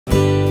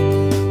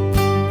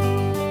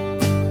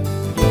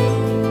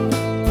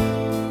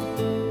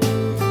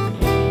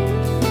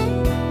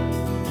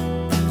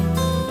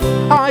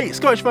Hi,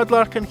 Scottish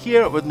Mudlarking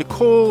here with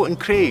Nicole and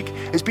Craig.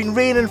 It's been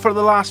raining for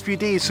the last few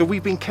days, so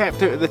we've been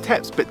kept out of the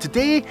tips, but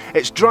today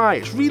it's dry,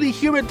 it's really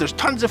humid, there's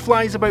tons of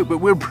flies about, but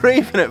we're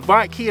braving it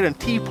back here in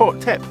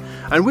Teapot Tip,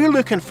 and we're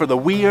looking for the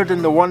weird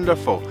and the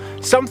wonderful,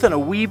 something a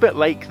wee bit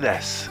like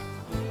this.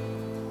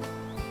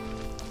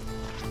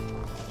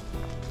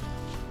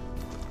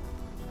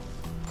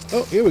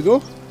 Oh, here we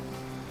go.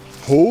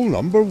 Hole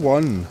number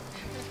 1.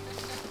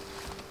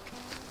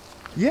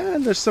 Yeah,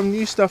 and there's some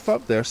new stuff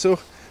up there, so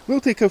we'll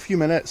take a few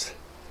minutes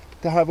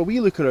to have a wee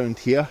look around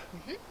here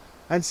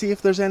and see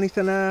if there's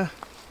anything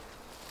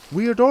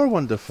weird or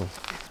wonderful.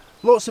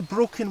 Lots of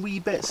broken wee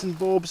bits and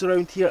bobs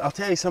around here. I'll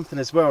tell you something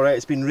as well, right?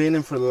 It's been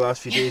raining for the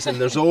last few days and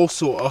there's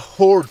also a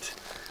horde,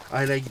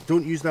 and I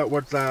don't use that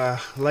word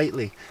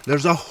lightly,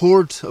 there's a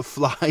horde of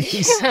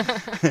flies.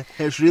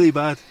 It's really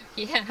bad.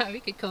 Yeah,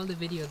 we could call the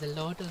video the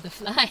Lord of the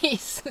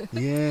Flies.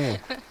 Yeah.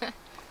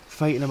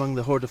 Fighting among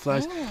the horde of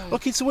flies.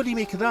 Okay, so what do you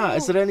make of that?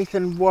 Is there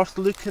anything worth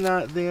looking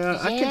at there?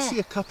 Yeah. I can see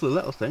a couple of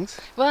little things.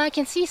 Well, I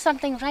can see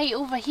something right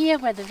over here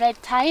where the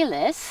red tile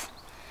is.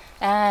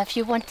 If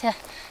you want to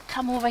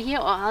come over here,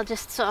 or I'll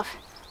just sort of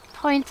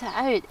point it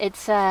out.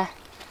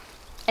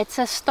 It's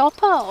a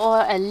stopper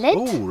or a lid.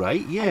 Oh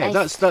right, yeah,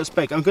 that's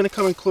big. I'm going to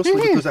come in closely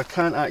because I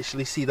can't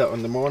actually see that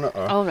on the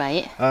monitor. All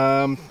right.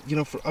 You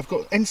know, I've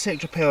got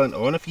insect repellent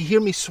on. If you hear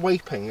me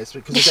swiping, it's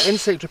because I've got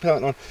insect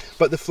repellent on.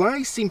 But the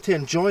flies seem to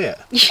enjoy it.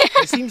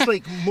 It seems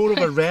like more of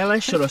a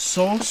relish or a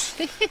sauce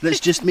that's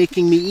just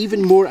making me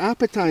even more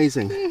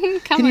appetizing.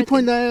 Can you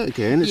point that out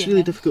again? It's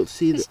really difficult to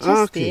see. It's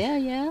just there,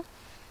 yeah.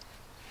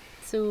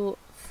 So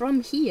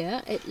from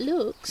here it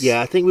looks...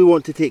 Yeah, I think we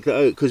want to take that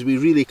out because we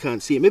really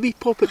can't see it. Maybe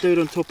pop it down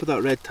on top of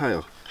that red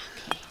tile.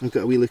 Okay. I've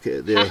got a wee look at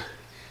it there.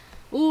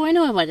 Oh, I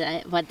know what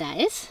that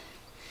is.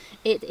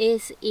 It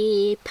is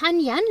a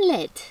panyan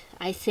lid,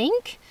 I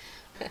think.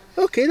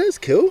 Okay, that's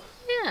cool.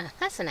 Yeah,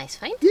 that's a nice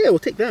find. Yeah, we'll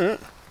take that.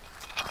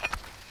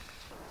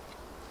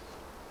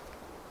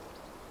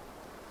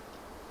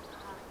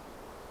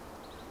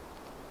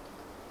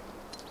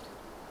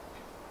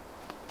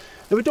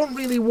 Now we don't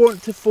really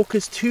want to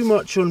focus too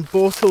much on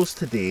bottles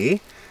today,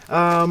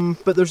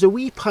 but there's a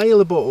wee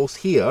pile of bottles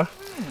here,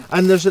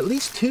 and there's at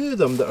least 2 of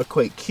them that are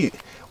quite cute.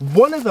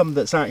 One of them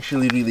that's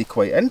actually really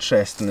quite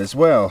interesting as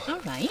well. All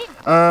right.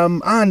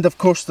 And of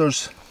course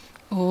there's...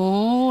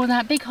 Oh,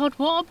 that big hot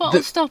water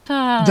bottle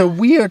stopper. The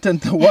weird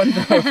and the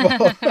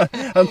wonderful.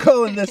 I'm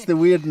calling this the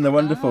weird and the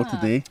wonderful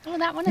today. Oh,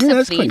 that one is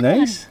that's quite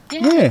nice.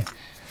 Yeah.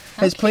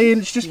 It's plain,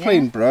 it's just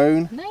plain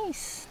brown.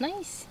 Nice,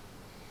 nice.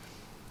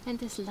 And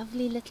this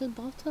lovely little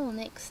bottle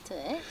next to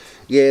it.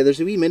 Yeah, there's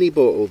a wee mini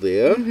bottle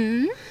there.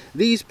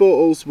 These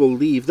bottles will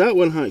leave. That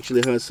one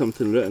actually has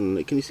something written on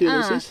it. Can you see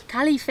what this is?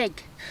 Cali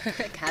fig.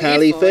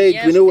 Cali fig,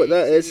 we know what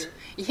that is.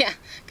 Yeah,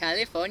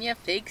 California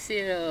fig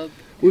syrup.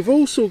 We've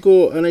also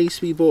got a nice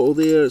wee bottle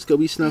there. It's got a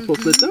wee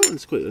snap-off lid. That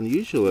one's quite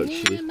unusual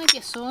actually. Yeah, maybe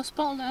a sauce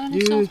bottle or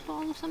a sauce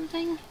bottle or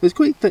something. It's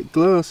quite thick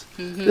glass.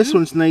 This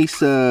one's nice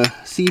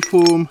sea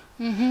foam.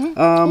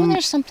 Oh,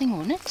 there's something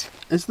on it.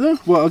 Is there?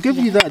 Well, I'll give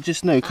you that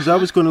just now because I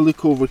was going to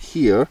look over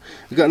here.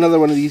 We've got another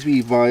one of these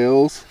wee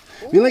vials.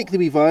 We like the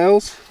wee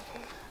vials.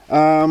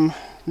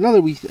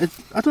 Another wee...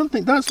 I don't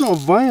think that's not a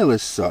vial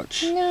as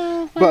such.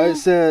 No. Well,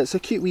 but it's a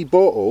cute wee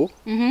bottle.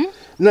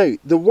 Now,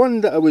 the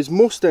one that I was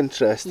most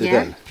interested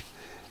in,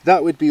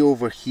 that would be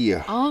over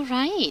here. All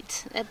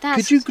right.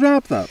 Could you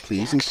grab that,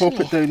 please, and pop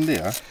it down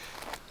there?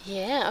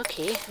 Yeah,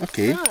 okay.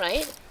 Okay. All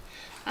right.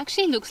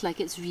 Actually looks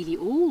like it's really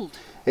old.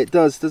 It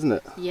does, doesn't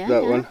it? Yeah.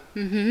 That one.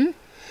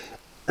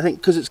 I think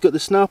because it's got the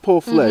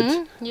snap-off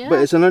lid, but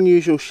it's an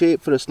unusual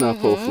shape for a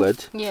snap-off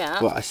lid.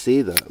 Yeah. Well, I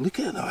say that. Look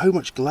at how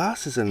much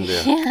glass is in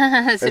there.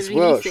 Yeah, it's it's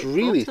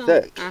really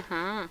thick.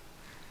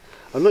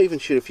 I'm not even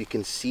sure if you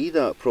can see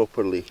that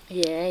properly.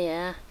 Yeah,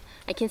 yeah.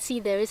 I can see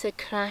there is a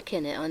crack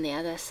in it on the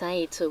other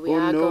side, so we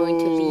are going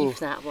to leave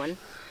that one.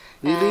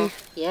 Really?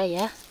 Yeah,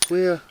 yeah.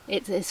 Where?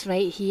 It's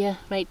right here,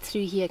 right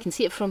through here. I can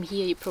see it from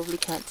here, you probably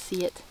can't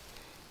see it.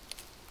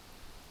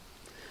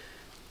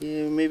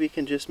 Yeah, maybe you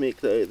can just make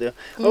that out there.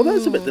 Oh,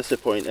 that's a bit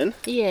disappointing.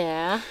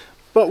 Yeah.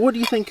 But what do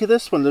you think of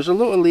this one? There's a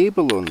lot of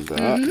label on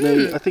that.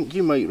 Now, I think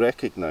you might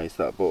recognise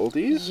that bottle, do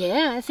you?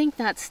 Yeah, I think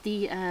that's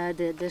the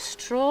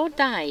straw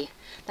dye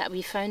that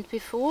we found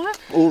before.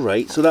 Oh,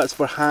 right. So that's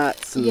for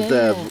hats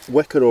and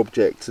wicker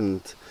objects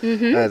and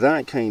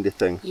that kind of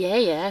thing. Yeah,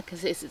 yeah,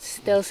 because it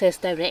still says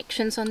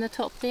directions on the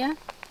top there.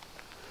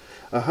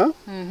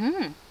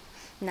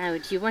 Now,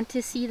 do you want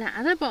to see that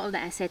other bottle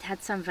that I said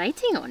had some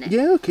writing on it?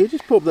 Yeah, okay,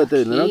 just pop that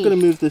down. And I'm going to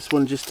move this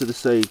one just to the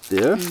side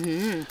there.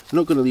 I'm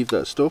not going to leave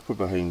that stopper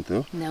behind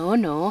though. No,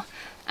 no.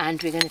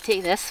 And we're going to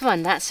take this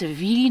one. That's a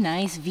really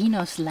nice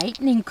Venos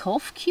lightning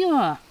cough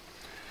cure.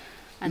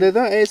 And now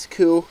that is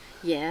cool.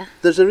 Yeah.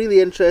 There's a really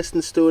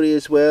interesting story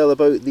as well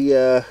about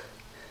the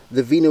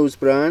Venos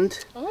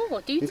brand.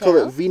 Oh, do you call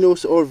it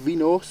Venos or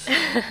Venos,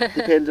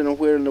 depending on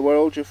where in the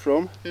world you're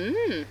from.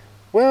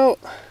 Well,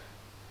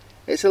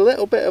 it's a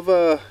little bit of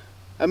a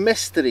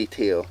mystery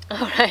tale.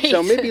 Alright. So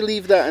I'll maybe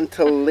leave that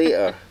until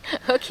later.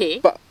 Okay.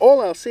 But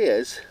all I'll say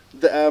is,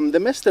 the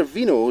Mr.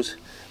 Venos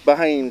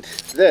behind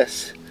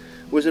this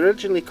was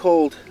originally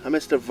called a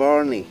Mr.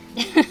 Varney.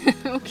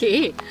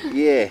 Okay.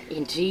 Yeah.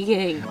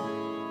 Intriguing.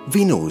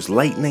 Venos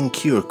Lightning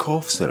Cure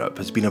Cough Syrup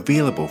has been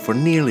available for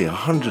nearly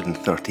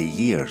 130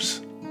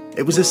 years.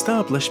 It was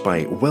established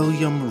by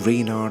William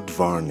Reynard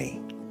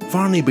Varney.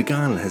 Varney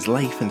began his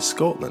life in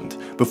Scotland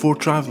before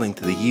travelling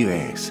to the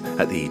US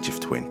at the age of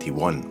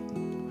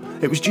 21.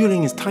 It was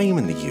during his time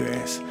in the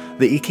US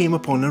that he came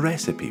upon a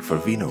recipe for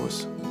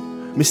Venos.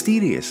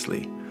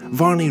 Mysteriously,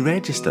 Varney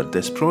registered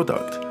this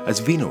product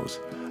as Venos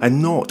and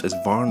not as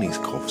Varney's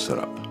cough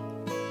syrup.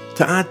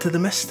 To add to the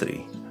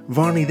mystery,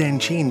 Varney then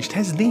changed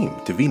his name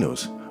to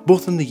Venos,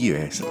 both in the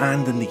US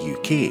and in the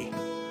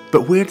UK.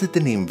 But where did the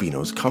name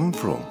Venos come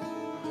from?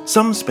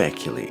 Some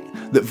speculate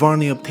that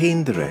Varney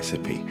obtained the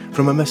recipe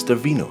from a Mr.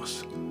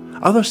 Venos.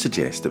 Others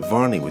suggest that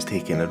Varney was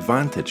taking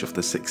advantage of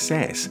the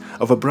success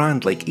of a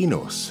brand like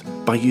Enos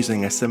by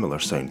using a similar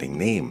sounding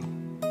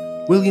name.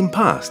 William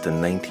passed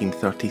in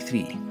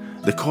 1933,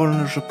 the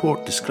coroner's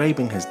report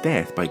describing his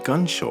death by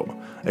gunshot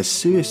as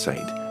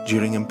suicide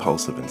during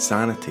impulsive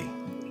insanity.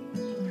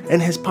 In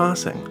his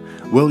passing,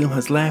 William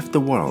has left the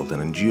world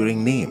an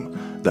enduring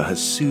name that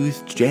has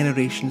soothed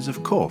generations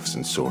of coughs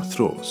and sore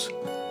throats.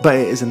 But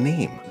it is a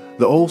name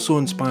that also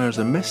inspires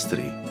a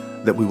mystery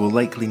that we will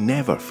likely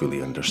never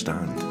fully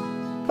understand.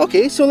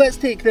 Okay, so let's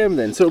take them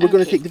then. So we're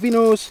going to take the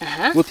Venos.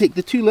 We'll take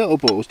the 2 little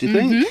bottles, do you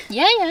think?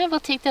 Yeah, we'll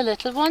take the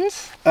little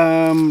ones.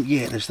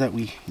 Yeah, there's that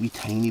wee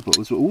tiny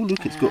bottles. Oh,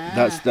 look, it's got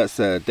that's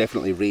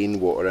definitely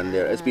rainwater in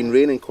there. It's been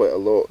raining quite a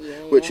lot,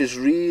 which has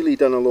really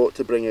done a lot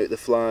to bring out the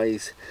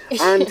flies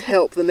and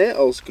help the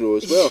nettles grow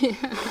as well.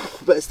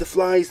 But it's the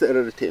flies that are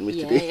irritating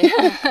me today.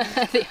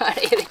 Yeah. They are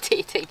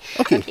irritating.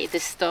 Okay, the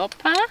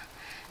stopper.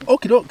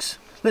 Okie dokes,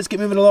 let's get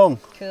moving along.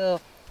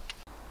 Cool.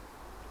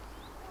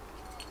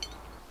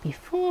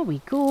 Before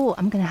we go,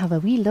 I'm going to have a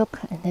wee look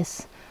at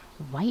this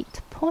white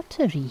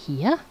pottery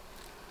here.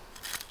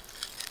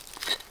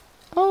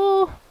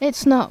 Oh,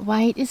 it's not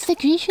white, it's the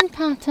Grecian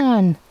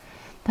pattern.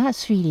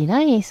 That's really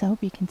nice. I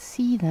hope you can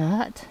see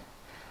that.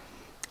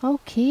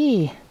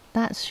 Okay,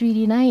 that's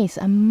really nice.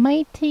 I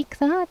might take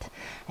that.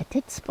 I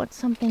did spot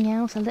something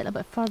else a little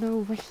bit further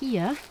over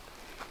here.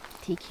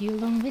 Take you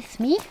along with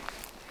me.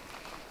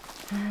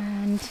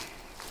 And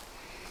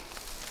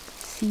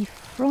see,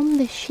 from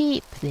the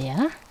shape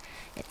there,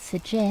 it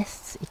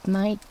suggests it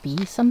might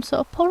be some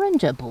sort of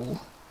porringer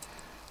bowl.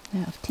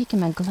 Now I've taken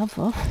my glove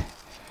off.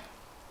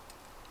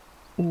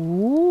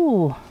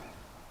 Oh,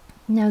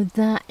 now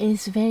that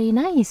is very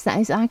nice. That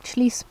is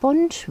actually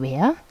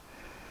spongeware.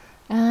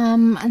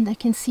 And I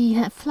can see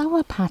a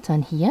flower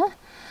pattern here.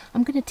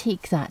 I'm going to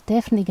take that,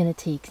 definitely going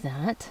to take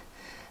that.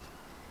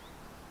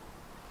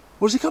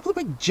 There's a couple of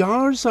big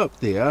jars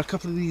up there, a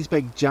couple of these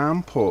big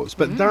jam pots,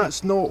 but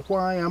that's not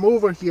why I'm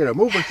over here.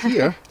 I'm over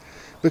here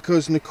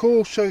because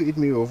Nicole shouted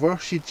me over.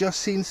 She'd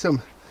just seen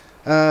some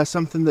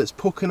something that's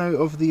poking out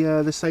of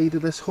the side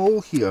of this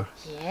hole here.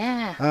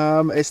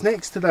 Yeah. It's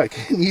next to that.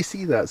 Can you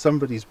see that?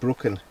 Somebody's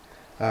broken.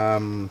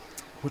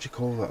 What do you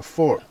call that? A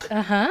fork.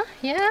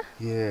 Yeah.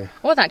 Yeah.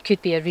 Oh, that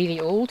could be a really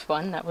old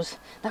one. That was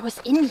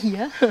in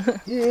here.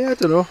 Yeah, I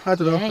don't know.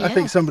 Yeah, I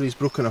think somebody's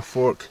broken a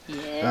fork.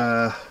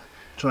 Yeah.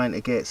 Trying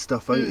to get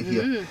stuff out of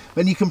here.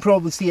 And you can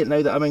probably see it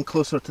now that I'm in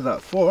closer to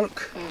that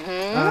fork.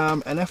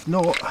 And if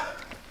not,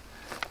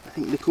 I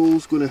think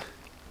Nicole's going to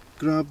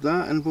grab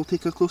that and we'll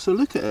take a closer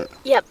look at it.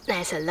 Yep,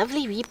 there's a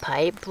lovely wee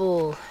pipe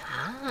bowl.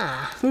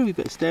 For a wee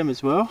bit of stem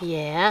as well.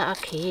 Yeah,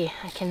 okay.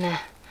 I can.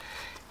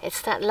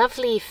 It's that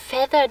lovely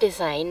feather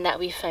design that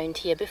we found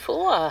here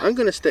before. I'm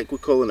going to stick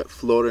with calling it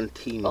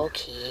Florentine.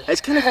 Okay.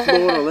 It's kind of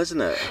floral,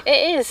 isn't it?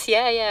 It is,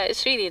 yeah.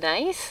 It's really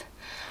nice.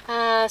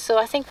 So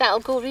I think that'll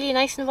go really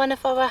nice in one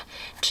of our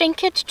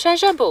trinket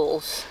treasure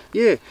bowls.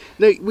 Yeah,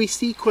 now we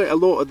see quite a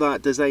lot of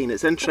that design.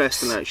 It's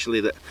interesting actually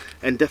that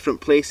in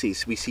different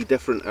places we see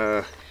different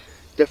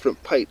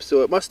pipes.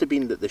 So it must have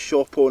been that the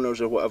shop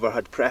owners or whatever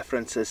had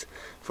preferences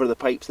for the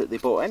pipes that they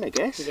bought in, I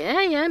guess.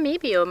 Yeah,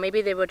 maybe. Or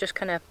maybe they were just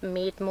kind of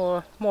made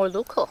more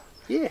local.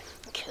 Yeah.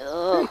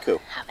 Cool. Very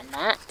cool. Having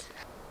that.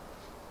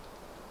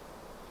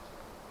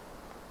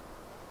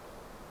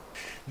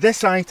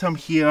 This item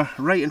here,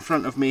 right in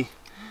front of me,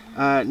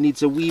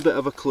 needs a wee bit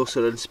of a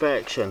closer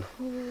inspection.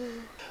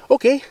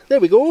 Okay, there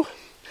we go.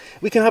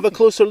 We can have a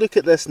closer look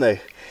at this now.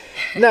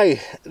 Now,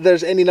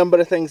 there's any number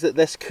of things that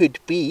this could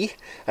be,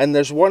 and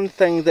there's one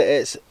thing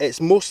that it's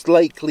most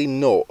likely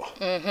not.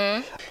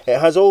 It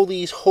has all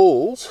these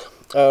holes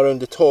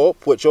around the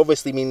top, which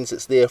obviously means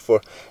it's there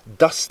for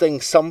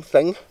dusting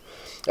something,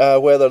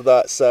 whether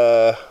that's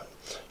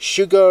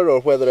sugar or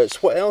whether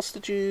it's, what else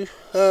did you...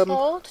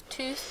 Salt,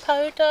 tooth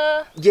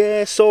powder.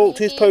 Yeah, salt,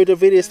 maybe. Tooth powder,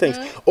 various things.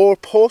 Or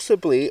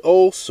possibly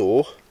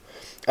also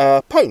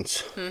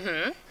pounce.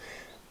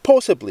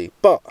 Possibly,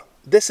 but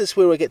this is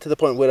where we get to the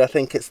point where I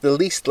think it's the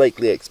least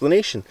likely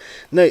explanation.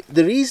 Now,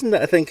 the reason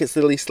that I think it's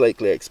the least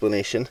likely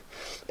explanation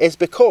is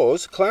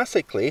because,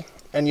 classically,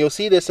 and you'll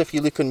see this if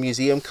you look on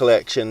museum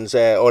collections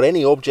or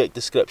any object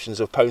descriptions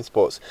of Pounce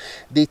pots,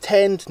 they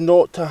tend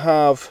not to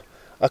have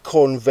a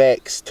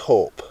convex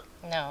top.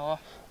 No.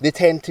 They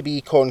tend to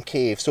be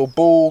concave, so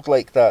bold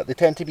like that. They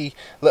tend to be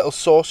little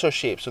saucer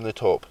shapes on the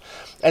top.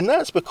 And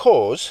that's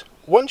because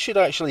once you'd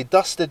actually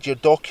dusted your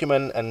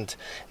document and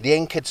the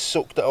ink had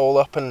soaked it all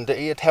up and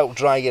it had helped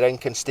dry your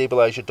ink and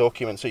stabilise your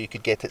document so you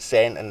could get it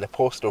sent in the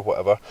post or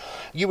whatever,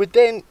 you would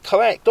then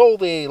collect all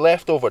the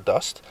leftover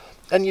dust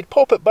and you'd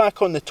pop it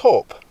back on the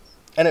top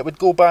and it would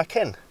go back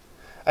in.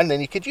 And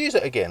then you could use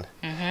it again.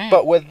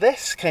 But with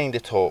this kind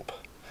of top,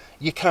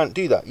 you can't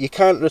do that. You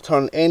can't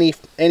return any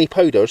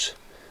powders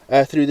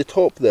through the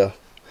top there.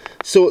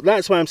 So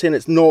that's why I'm saying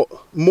it's not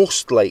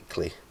most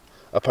likely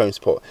a Pounce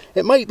Pot.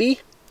 It might be,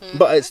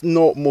 but it's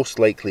not most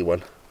likely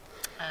one.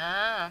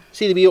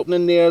 See the wee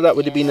opening there? That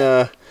would have been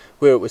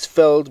where it was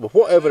filled with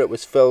whatever it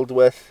was filled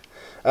with.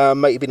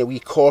 Might have been a wee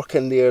cork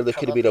in there. There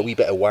could have been a wee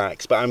bit of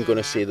wax, but I'm going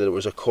to say that there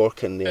was a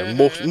cork in there.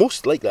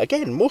 Most likely,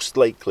 again, most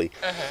likely.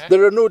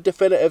 There are no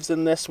definitives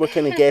in this. We're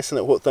kind of guessing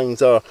at what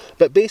things are,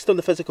 but based on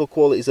the physical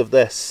qualities of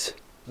this,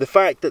 the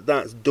fact that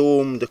that's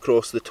domed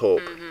across the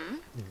top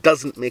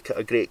doesn't make it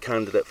a great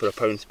candidate for a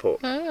Pounce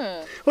Pot.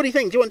 What do you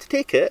think? Do you want to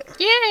take it?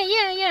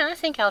 Yeah, I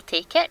think I'll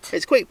take it.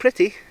 It's quite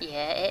pretty.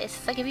 Yeah,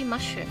 it's like a wee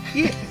mushroom.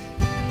 Yeah.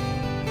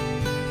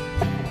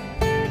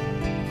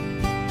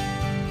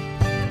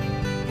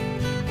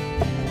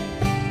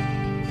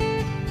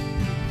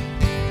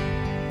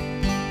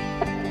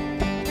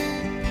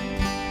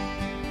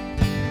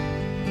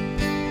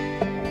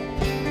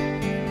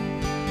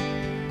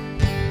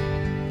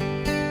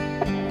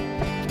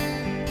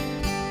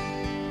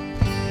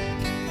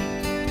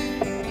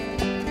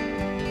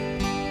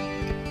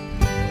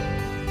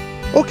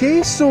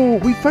 Okay, so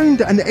we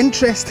found an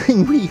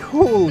interesting wee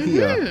hole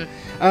here.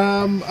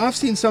 I've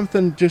seen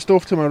something just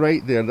off to my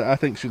right there that I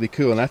think's really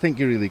cool, and I think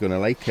you're really going to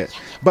like it.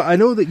 But I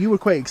know that you were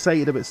quite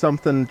excited about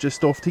something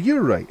just off to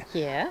your right.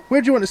 Yeah.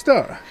 Where do you want to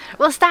start?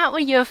 We'll start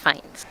with your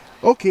finds.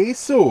 Okay,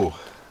 so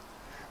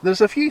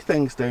there's a few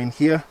things down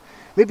here.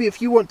 Maybe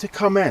if you want to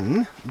come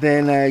in,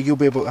 then you'll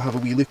be able to have a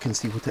wee look and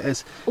see what it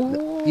is.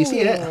 Oh, you see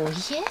it?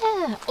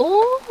 Yeah.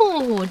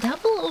 Oh, double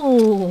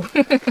O.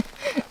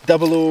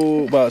 Double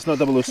O, well, it's not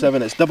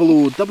 007, it's double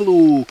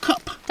O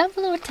cup.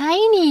 Double O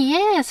tiny,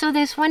 yeah. So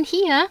there's one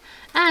here,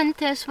 and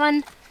there's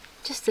one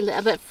just a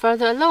little bit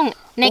further along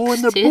next to. Oh,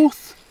 and they're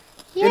both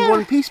in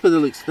one piece by the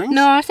looks of things.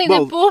 No, I think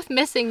they're both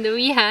missing the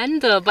wee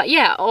handle, but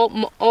yeah,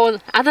 all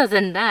other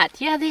than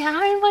that, yeah, they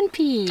are in one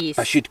piece.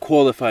 I should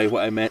qualify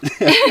what I meant.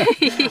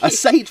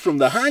 Aside from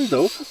the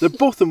handle, they're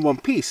both in one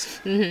piece.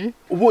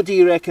 What do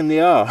you reckon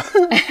they are?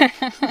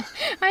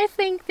 I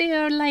think they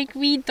are like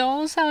wee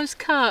doll's house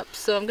cups,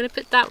 so I'm going to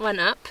put that one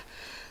up.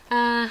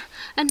 And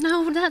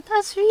now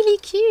that's really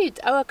cute.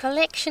 Our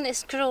collection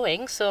is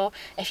growing, so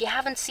if you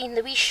haven't seen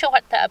the wee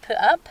shot that I put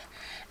up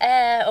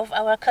of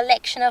our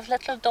collection of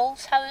little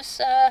doll's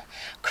house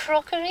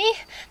crockery,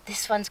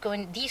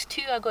 these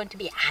two are going to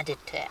be added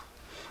to it.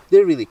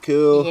 They're really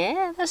cool.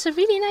 Yeah, that's a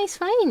really nice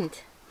find.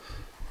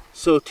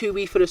 So 2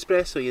 wee for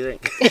espresso, you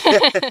think?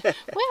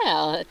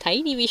 Well, a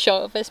tiny wee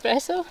shot of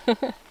espresso.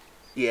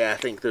 Yeah,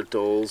 I think they're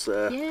dolls.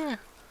 Yeah.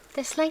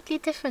 They're slightly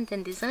different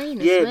in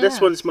design as well. Yeah, this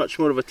one's much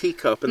more of a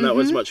teacup and that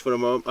one's much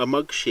more a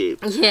mug shape.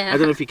 Yeah. I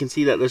don't know if you can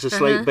see that. There's a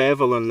slight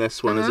bevel on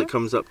this one as it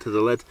comes up to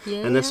the lid. Yeah.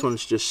 And this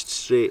one's just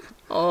straight.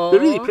 Oh,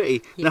 they're really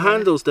pretty. yeah. The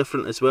handle's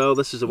different as well.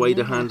 This is a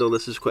wider handle.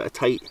 This is quite a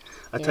tight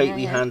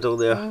wee handle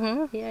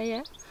there.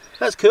 Yeah.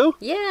 That's cool.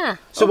 Yeah.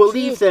 So we'll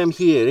leave them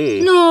here,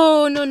 eh?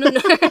 No.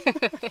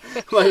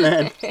 Well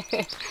then.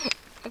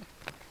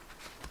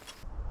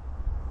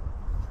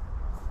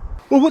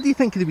 Well, what do you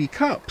think of the wee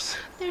cups?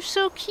 They're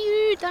so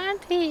cute,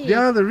 aren't they?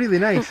 Yeah, they're really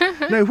nice.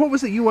 Now, what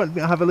was it you wanted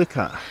me to have a look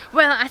at?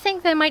 Well, I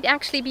think there might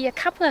actually be a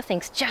couple of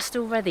things just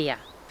over there.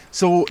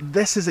 So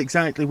this is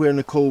exactly where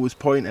Nicole was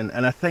pointing,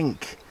 and I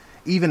think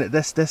even at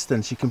this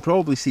distance you can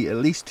probably see at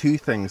least 2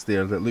 things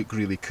there that look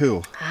really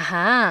cool.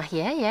 Aha,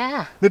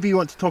 yeah. Maybe you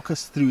want to talk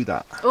us through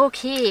that.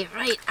 Okay,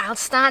 right, I'll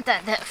start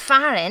at the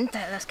far end.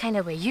 That's kind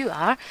of where you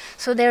are.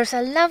 So there's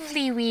a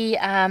lovely wee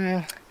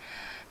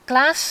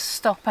glass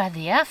stopper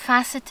there,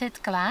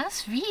 faceted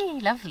glass,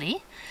 really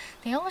lovely.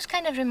 They always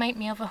kind of remind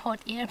me of a hot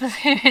air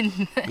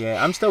balloon.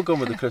 Yeah, I'm still going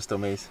with the crystal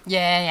maze.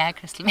 Yeah,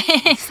 crystal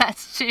maze,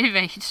 that's true,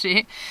 very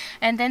true.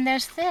 And then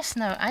there's this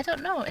now, I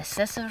don't know, is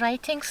this a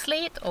writing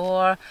slate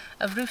or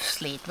a roof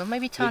slate? We'll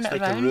maybe turn it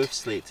around. Looks like a roof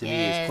slate to me,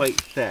 it's quite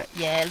thick.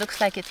 Yeah, it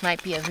looks like it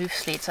might be a roof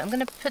slate, so I'm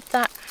going to put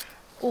that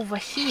over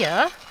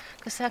here.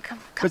 Because there are a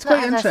couple but it's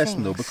quite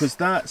interesting though, because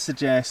that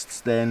suggests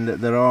then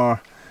that there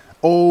are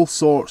all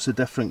sorts of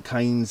different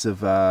kinds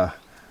of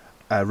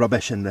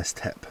rubbish in this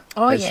tip.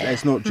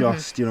 It's not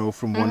just, you know,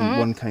 from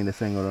one kind of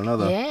thing or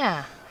another.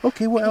 Yeah.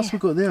 Okay, what else we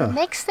got there? The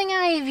next thing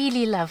I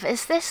really love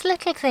is this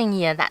little thing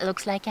here that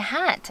looks like a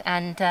hat,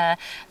 and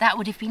that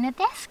would have been a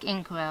desk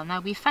inkwell.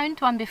 Now, we found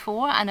one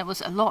before and it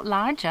was a lot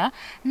larger,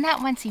 and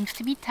that one seems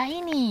to be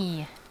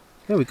tiny.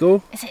 There we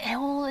go. Is it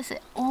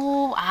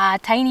all?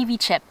 Tiny wee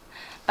chip.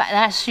 But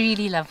that's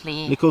really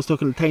lovely. Nicole's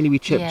talking a tiny wee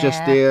chip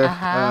just there.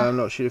 I'm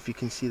not sure if you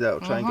can see that. I'll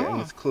try and get in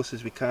as close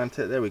as we can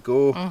to it. There we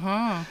go.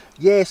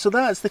 Yeah, so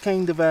that's the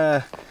kind of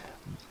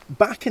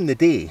back in the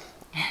day,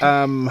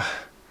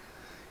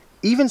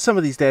 even some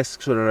of these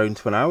desks were around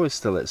when I was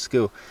still at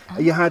school.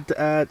 You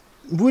had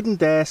wooden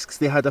desks,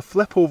 they had a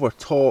flip over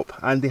top,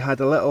 and they had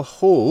a little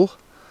hole,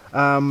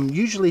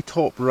 usually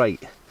top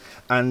right,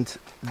 and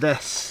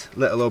this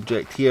little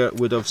object here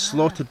would have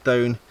slotted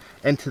down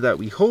into that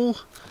wee hole,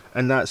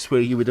 and that's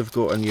where you would have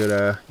gotten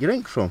your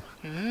ink from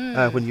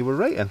when you were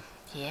writing.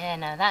 Yeah,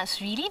 now that's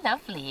really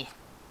lovely.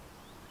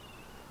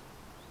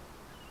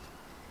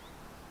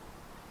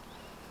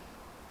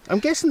 I'm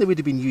guessing they would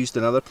have been used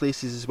in other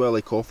places as well,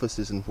 like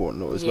offices and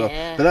whatnot as well.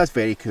 But that's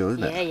very cool,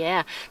 isn't it?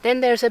 Yeah.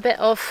 Then there's a bit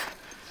of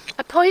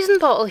a poison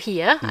bottle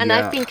here, and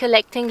I've been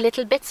collecting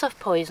little bits of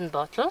poison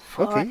bottle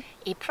for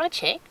a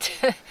project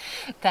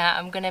that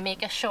I'm going to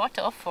make a shot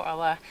of for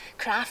our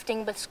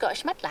Crafting with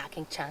Scottish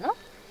Mudlarking channel.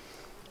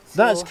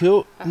 So, that's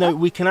cool. Now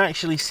we can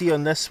actually see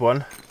on this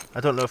one, I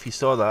don't know if you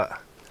saw that.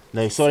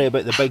 Now sorry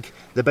about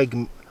the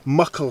big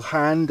muckle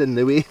hand in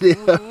the way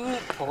there.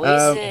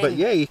 Poison. But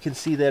yeah, you can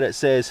see there it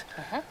says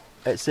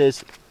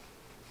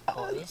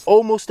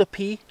almost a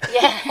P.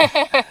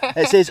 Yeah.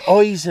 It says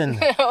oisen.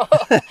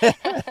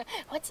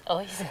 What's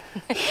oisen?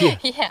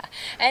 Yeah.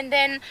 And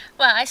then,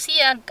 well, I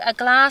see a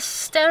glass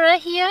stirrer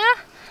here.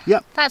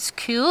 Yep. That's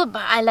cool,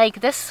 but I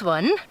like this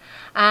one.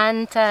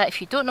 And if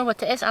you don't know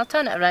what it is, I'll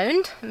turn it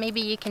around. Maybe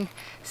you can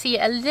see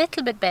it a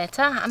little bit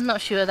better. I'm not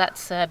sure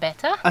that's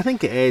better. I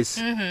think it is.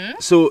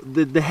 So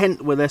the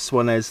hint with this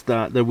one is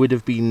that there would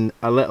have been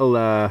a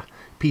little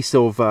piece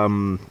of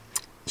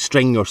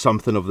string or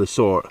something of the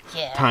sort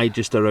tied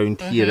just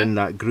around here in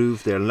that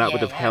groove there, and that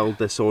would have held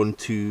this on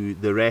to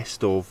the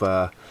rest of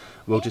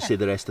we'll just say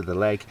the rest of the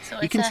leg.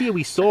 So you can see a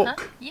wee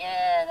sock.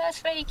 Yeah,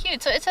 that's very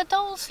cute. So it's a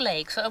doll's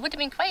leg, so it would have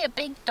been quite a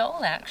big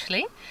doll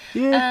actually.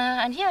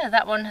 Yeah. And yeah,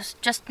 that one is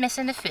just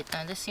missing the foot.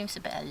 Now this seems a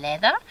bit of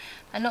leather.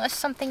 I noticed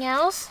something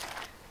else.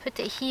 Put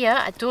it here.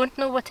 I don't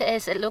know what it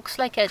is. It looks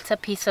like it's a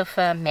piece of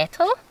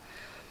metal.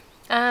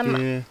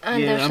 And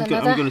I'm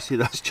going to say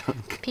that's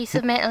junk. Piece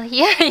of metal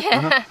here.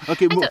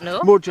 Okay,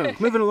 more junk.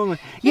 Moving along.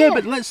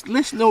 But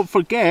let's not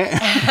forget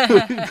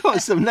we've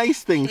got some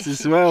nice things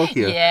as well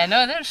here. Yeah,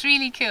 no, that's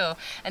really cool.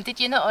 And did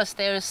you notice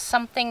there's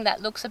something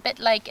that looks a bit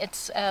like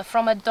it's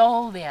from a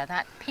doll there?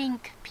 That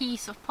pink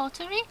piece of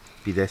pottery.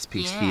 Be this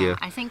piece here.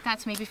 I think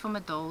that's maybe from a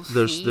doll's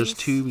There's face.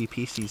 two wee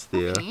pieces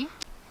there. Okay.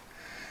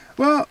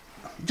 Well,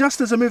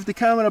 just as I moved the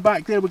camera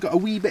back there, we got a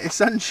wee bit of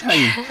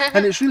sunshine,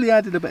 and it's really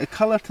added a bit of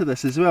colour to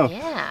this as well.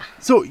 Yeah.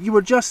 So you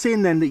were just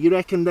saying then that you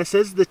reckon this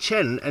is the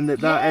chin, and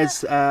that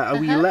is a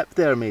wee lip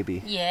there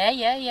maybe? Yeah.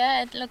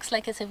 It looks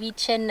like it's a wee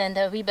chin and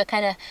a wee bit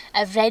kind of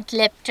a red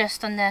lip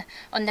just on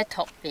the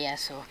top there.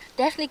 So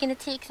definitely going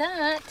to take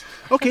that.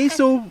 Okay,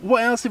 so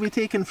what else have we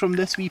taken from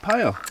this wee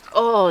pile?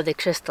 Oh, the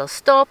crystal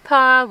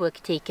stopper. We're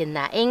taking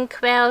that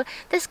inkwell.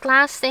 This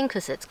glass thing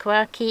because it's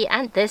quirky,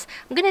 and this.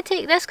 I'm going to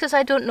take this because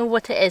I don't know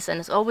what it is, and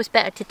it's always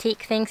better to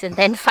take things and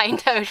then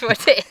find out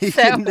what it is.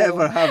 You can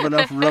never have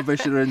enough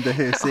rubbish around the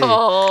house, eh?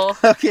 Oh.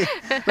 Okay,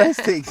 let's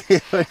take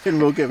the other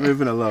and we'll get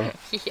moving along.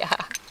 Yeah.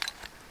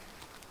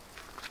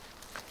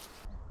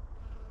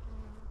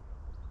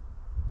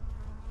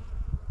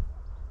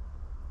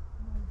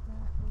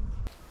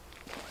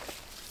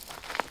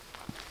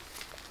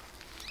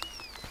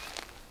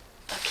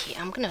 Okay,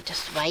 I'm gonna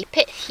just wipe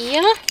it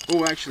here.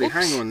 Oh, actually,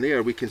 hang on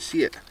there. We can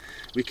see it.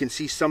 We can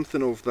see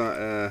something of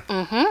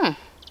that.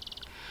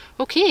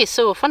 Okay,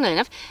 so funnily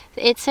enough,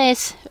 it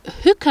says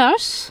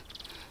Hooker's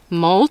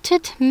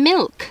malted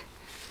milk,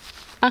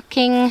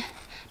 Buckingham,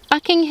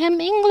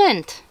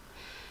 England.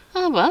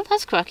 Oh well,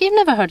 that's quirky. I've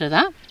never heard of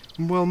that.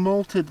 Well,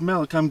 malted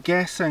milk. I'm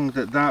guessing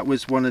that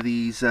was one of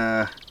these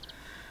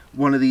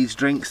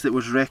drinks that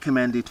was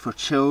recommended for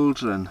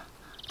children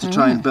to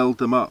try and build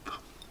them up.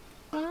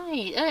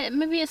 Right.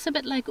 Maybe it's a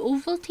bit like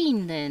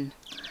Ovaltine then.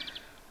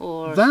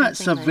 Or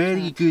that's a like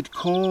very that. good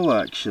call,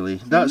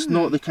 actually. That's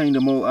not the kind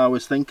of malt I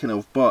was thinking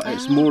of, but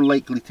it's more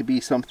likely to be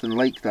something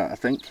like that, I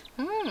think.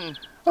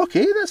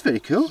 Okay, that's very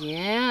cool.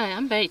 Yeah,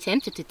 I'm very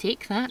tempted to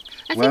take that.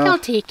 I think I'll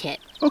take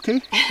it.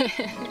 Okay.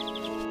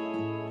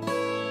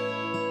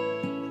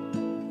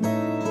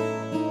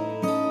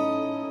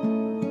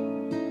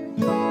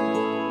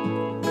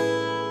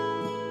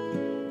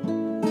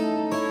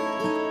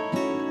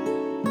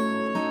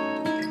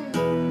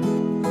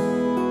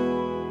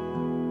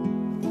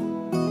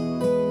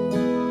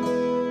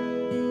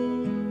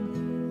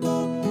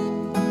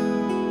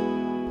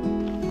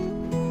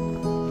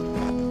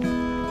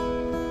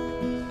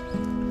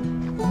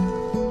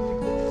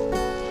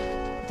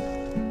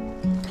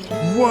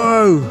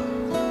 Wow,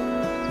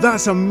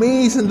 that's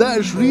amazing. That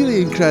is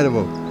really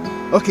incredible.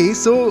 Okay,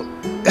 so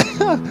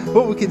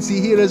what we can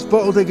see here is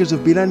Bottlediggers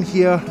have been in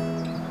here.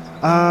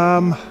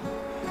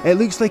 It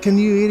looks like a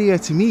new area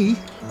to me.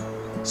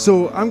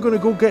 So I'm going to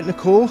go get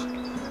Nicole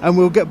and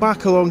we'll get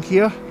back along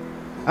here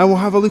and we'll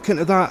have a look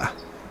into that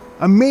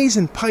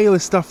amazing pile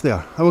of stuff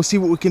there and we'll see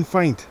what we can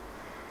find.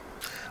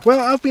 Well,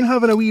 I've been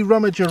having a wee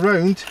rummage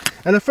around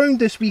and I found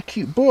this wee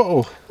cute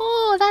bottle.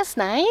 Oh, that's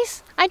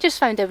nice. I just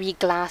found a wee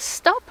glass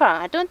stopper.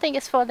 I don't think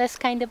it's for this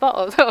kind of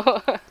bottle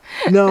though.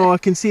 No, I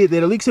can see it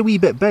there. It looks a wee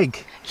bit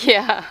big.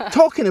 Yeah.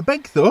 Talking of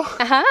big though,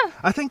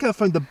 I think I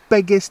found the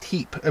biggest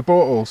heap of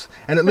bottles,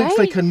 and it looks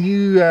like a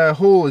new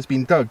hole has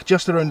been dug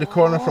just around the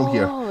corner from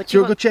here. Do you want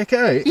to go check it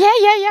out? Yeah.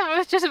 I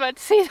was just about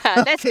to say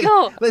that. Okay, let's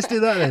go. Let's do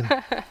that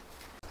then.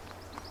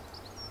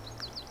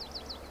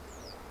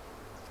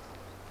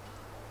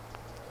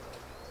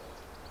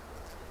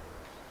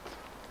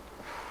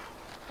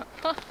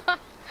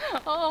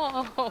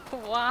 Oh,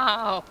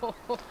 wow.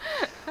 Do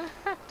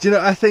you know,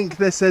 I think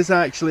this is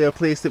actually a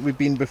place that we've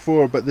been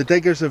before, but the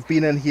diggers have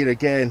been in here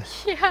again.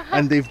 Yeah.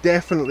 And they've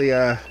definitely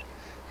got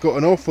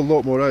an awful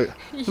lot more out.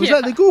 Was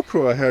that the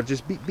GoPro I heard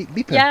just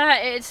beeping? Yeah,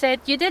 it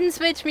said, you didn't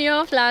switch me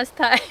off last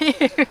time.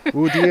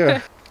 Oh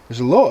dear. There's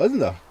a lot, isn't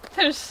there?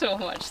 There's so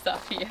much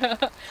stuff here.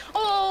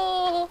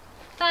 Oh,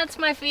 that's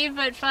my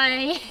favourite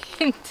find.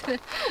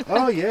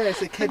 Oh yeah,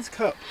 it's a kid's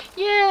cup.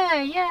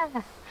 Yeah.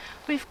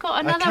 We've got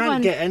another one. I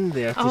can't get in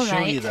there to show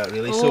you that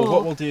really. So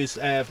what we'll do is,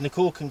 if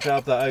Nicole can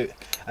grab that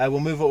out,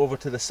 we'll move it over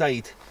to the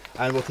side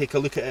and we'll take a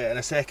look at it in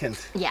a second.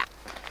 Yeah.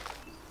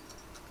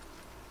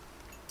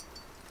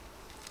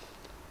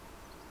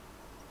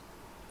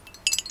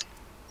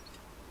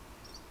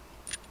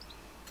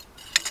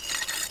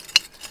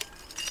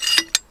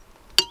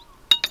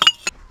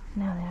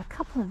 Now there are a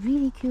couple of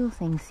really cool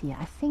things here.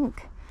 I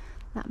think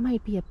that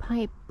might be a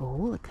pipe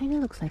bowl. It kind of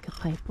looks like a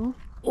pipe bowl.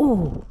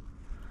 Oh,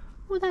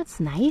 that's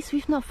nice.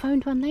 We've not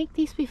found one like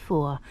this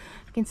before.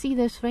 I can see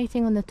there's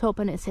writing on the top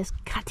and it says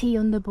Cutty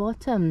on the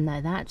bottom.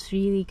 Now that's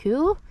really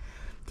cool.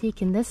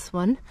 Taking this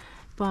one.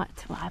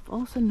 But what I've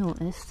also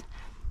noticed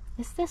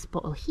is this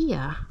bottle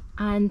here,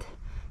 and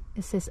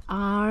it says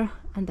R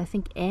and I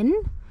think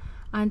N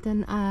and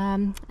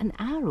an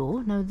arrow.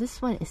 Now this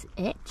one is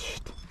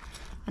etched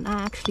and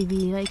I actually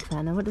really like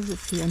that. Now what does it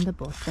say on the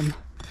bottom?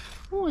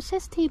 Oh, it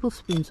says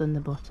tablespoons on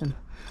the bottom.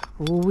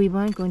 Oh, we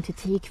weren't going to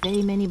take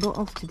very many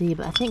bottles today,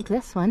 but I think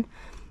this one,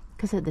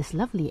 because of this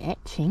lovely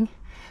etching,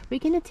 we're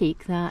going to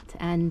take that,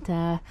 and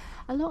a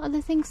lot of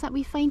the things that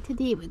we find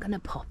today we're going to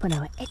pop in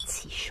our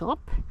Etsy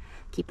shop.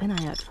 Keep an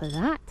eye out for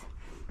that.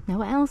 Now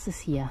what else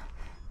is here?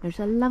 There's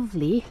a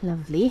lovely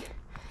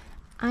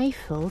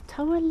Eiffel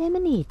Tower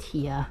lemonade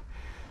here.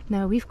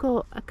 Now we've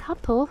got a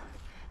couple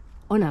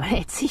on our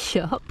Etsy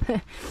shop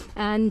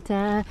and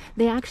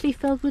they're actually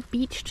filled with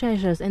beach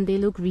treasures and they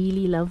look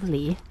really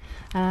lovely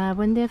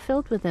when they're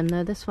filled with them.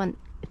 Now this one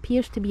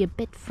appears to be a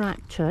bit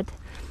fractured.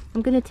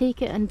 I'm going to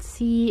take it and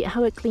see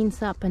how it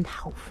cleans up and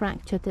how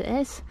fractured it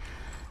is.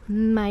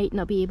 Might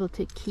not be able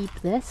to keep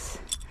this,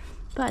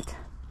 but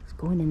it's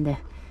going in the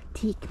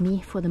take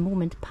me for the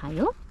moment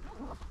pile.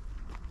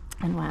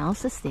 And what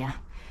else is there?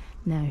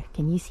 Now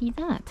can you see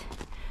that?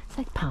 It's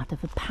like part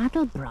of a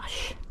paddle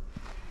brush.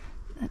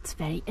 That's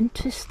very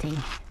interesting.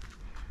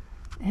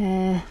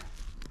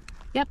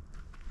 Yep,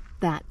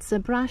 that's a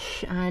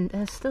brush, and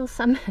there's still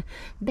some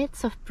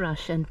bits of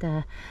brush, and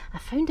I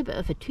found a bit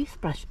of a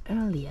toothbrush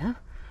earlier,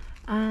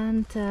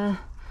 and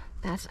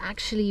that's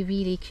actually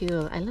really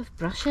cool. I love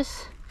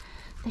brushes.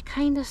 They're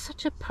kind of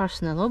such a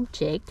personal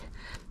object.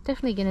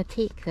 Definitely going to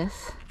take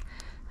this,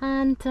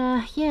 and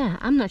yeah,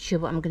 I'm not sure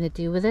what I'm going to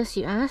do with this.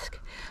 You ask,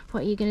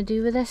 what are you going to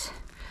do with this?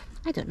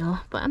 I don't know,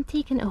 but I'm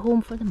taking it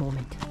home for the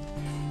moment.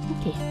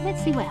 Okay,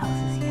 let's see what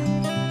else is here.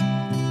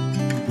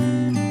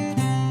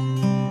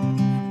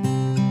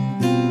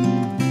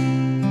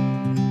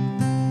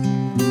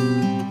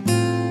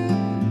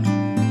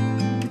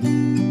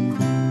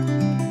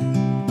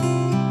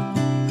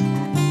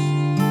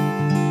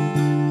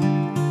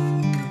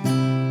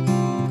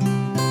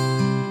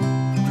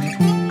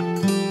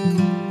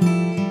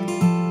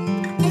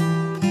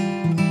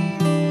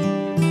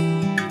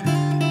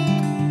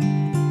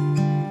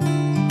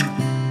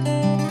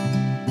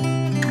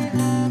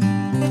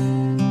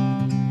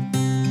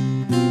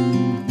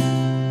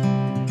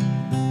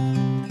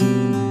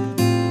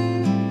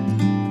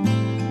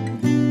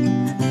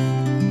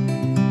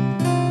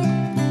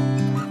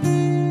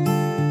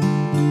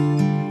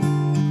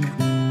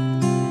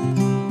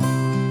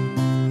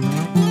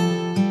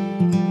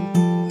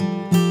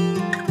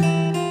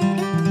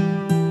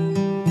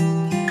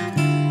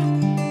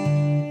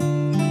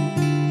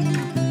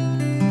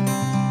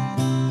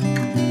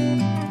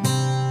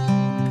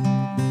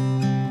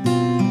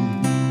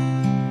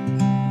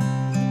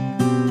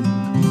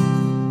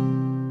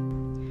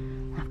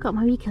 Got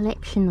my wee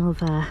collection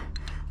of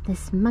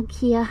this mug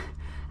here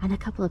and a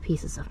couple of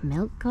pieces of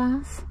milk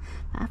glass.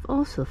 But I've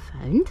also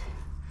found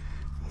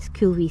this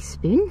cool wee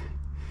spoon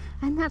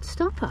and that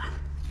stopper.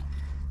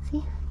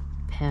 See?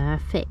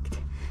 Perfect.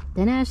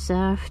 Dinner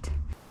served.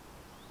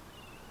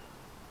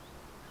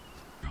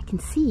 I can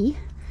see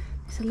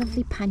there's a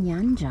lovely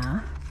panyan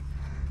jar.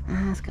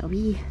 It's got a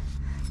wee,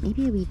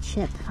 maybe a wee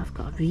chip. I've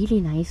got a really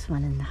nice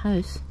one in the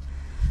house.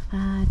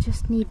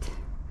 Just need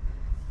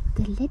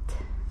the lid.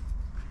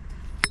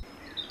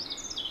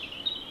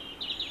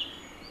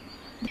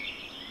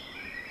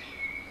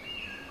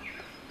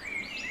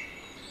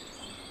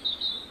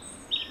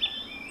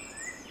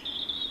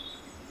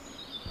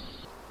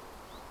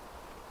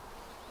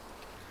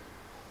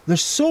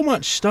 There's so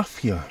much stuff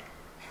here.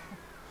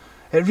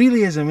 It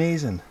really is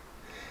amazing.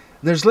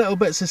 There's little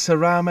bits of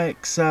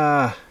ceramics.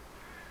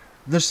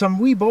 There's some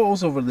wee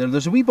bottles over there.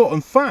 There's a wee bottle.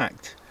 In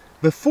fact,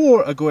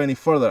 before I go any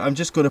further, I'm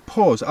just going to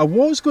pause. I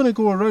was going to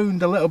go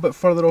around a little bit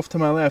further off to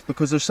my left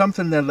because there's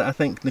something there that I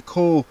think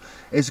Nicole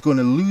is going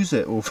to lose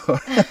it over.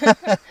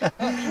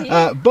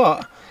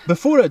 But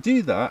before I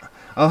do that,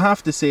 I'll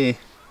have to say,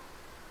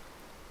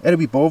 it'll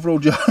be Bovril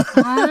jar.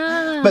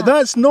 But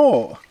that's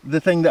not the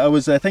thing that I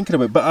was thinking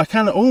about. But I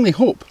can only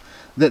hope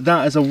that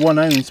that is a 1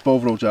 ounce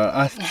Bovril jar.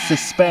 I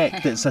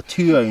suspect it's a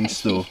 2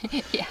 ounce though.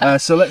 Yeah.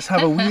 So let's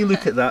have a wee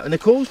look at that.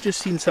 Nicole's just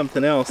seen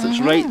something else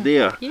that's right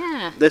there.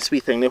 Yeah. This wee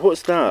thing. Now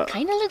what's that?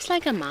 Kind of looks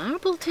like a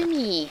marble to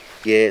me.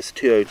 Yeah, it's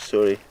 2 ounce,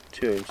 sorry.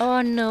 2 ounce.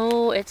 Oh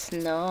no, it's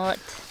not.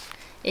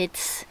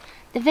 It's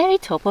the very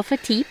top of a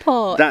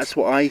teapot. That's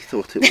what I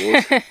thought it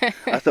was.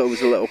 I thought it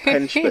was a little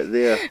pinch bit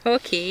there.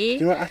 Okay.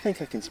 You know what? I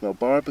think I can smell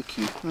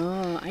barbecue.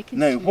 Oh, I can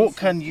now, see what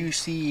can you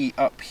see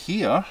up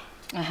here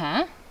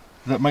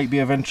that might be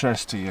of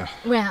interest to you?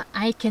 Well,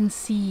 I can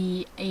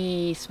see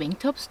a swing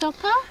top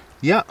stopper.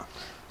 Yeah.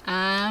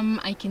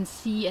 I can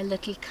see a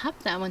little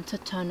cup that I want to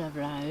turn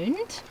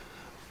around.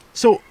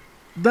 So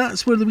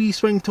that's where the wee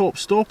swing top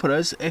stopper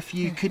is, if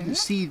you couldn't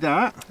see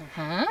that.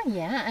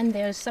 Yeah, and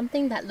there's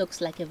something that looks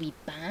like a wee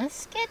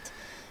basket.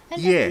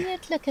 And Yeah. a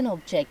weird looking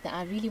object that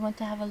I really want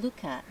to have a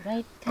look at,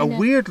 right? A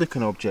weird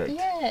looking object.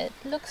 Yeah, it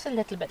looks a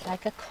little bit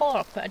like a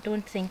cork, but I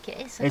don't think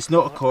it is It's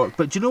not a cork,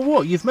 but do you know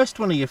what? You've missed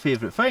one of your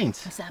favourite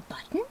finds. Is that a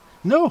button?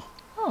 No.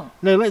 Oh.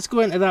 Now let's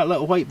go into that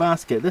little white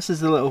basket. This is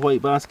the little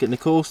white basket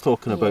Nicole's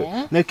talking about.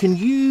 Yeah. Now can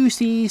you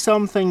see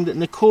something that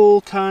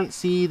Nicole can't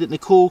see that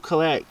Nicole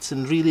collects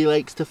and really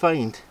likes to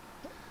find?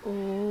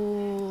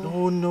 Oh.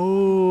 Oh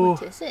no.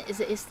 What is it?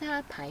 Is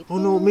that a pipe? Oh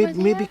no,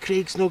 maybe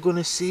Craig's not going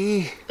to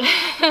see.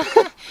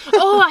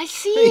 Oh, I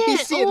see it. You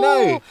see it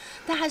now?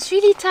 That's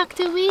really tucked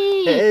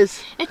away. It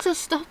is. It's a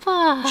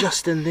stopper.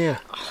 Just in there.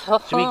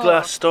 It's a wee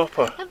glass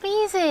stopper.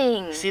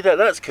 Amazing. See that?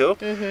 That's cool.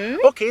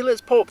 Okay,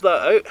 let's pop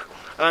that out.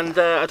 And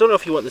I don't know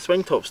if you want the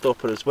swing top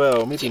stopper as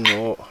well. Maybe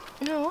not.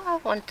 No, I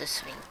want the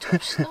swing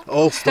top stopper.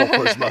 All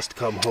stoppers must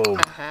come home.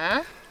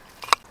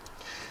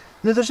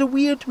 Now there's a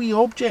weird wee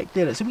object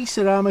there. It's a wee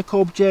ceramic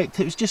object.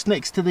 It was just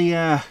next to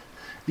the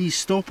these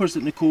stoppers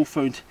that Nicole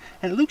found,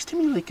 and it looks to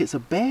me like it's a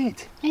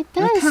bed. It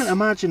does. I can't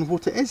imagine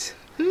what it is.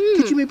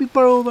 Could you maybe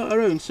burrow that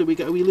around so we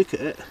get a wee look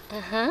at it?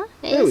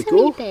 There we go.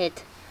 A wee bed.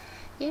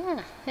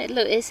 Yeah,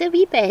 it's a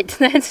wee bed.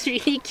 That's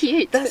really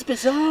cute. That's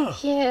bizarre.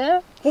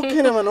 Yeah. What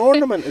kind of an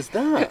ornament is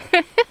that?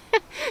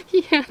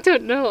 Yeah, I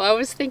don't know. I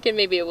was thinking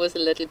maybe it was a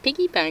little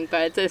piggy bank,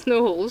 but there's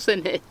no holes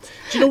in it.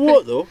 Do you know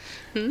what though?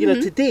 You know,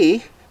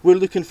 today we're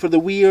looking for the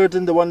weird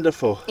and the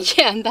wonderful.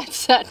 Yeah, and that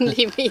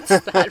certainly means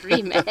that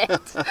remit.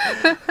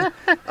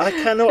 I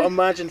cannot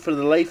imagine for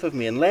the life of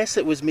me, unless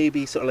it was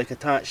maybe sort of like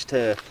attached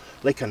to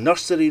like a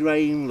nursery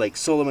rhyme, like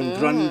Solomon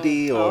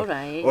Grundy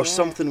or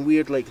something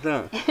weird like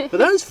that. But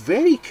that's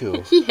very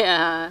cool.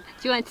 Yeah.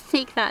 Do you want to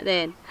take that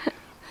then?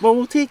 Well,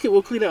 we'll take it,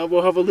 we'll clean it up,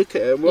 we'll have a look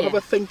at it, and we'll have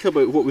a think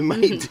about what we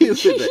might do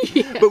with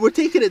it. But we're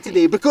taking it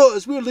today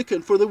because we're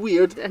looking for the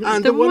weird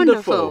and the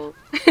wonderful.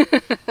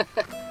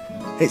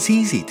 It's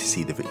easy to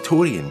see the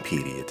Victorian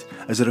period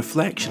as a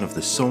reflection of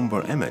the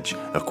sombre image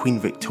of Queen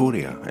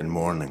Victoria in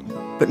mourning,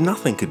 but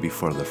nothing could be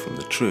further from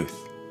the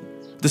truth.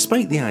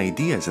 Despite the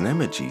ideas and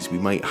images we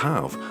might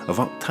have of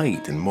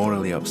uptight and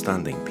morally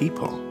upstanding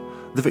people,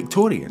 the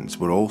Victorians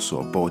were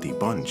also a bawdy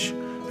bunch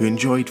who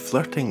enjoyed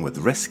flirting with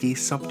risky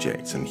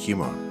subjects and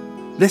humour.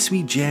 This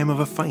wee gem of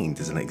a find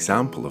is an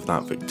example of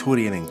that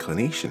Victorian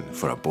inclination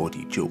for a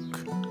bawdy joke.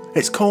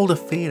 It's called a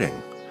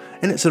fairing.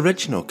 In its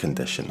original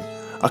condition,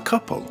 a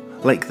couple,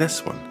 like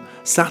this one,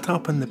 sat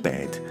up in the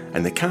bed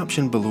and the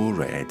caption below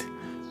read,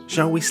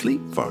 "Shall we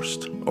sleep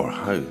first or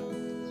how?"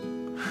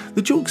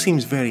 The joke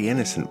seems very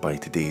innocent by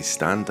today's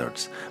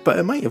standards, but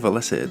it might have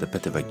elicited a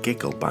bit of a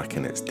giggle back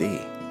in its day.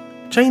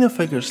 China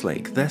figures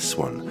like this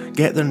one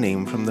get their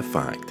name from the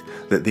fact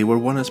that they were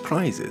won as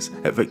prizes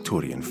at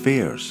Victorian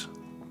fairs.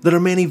 There are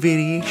many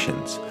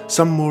variations,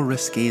 some more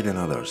risque than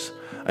others,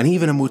 and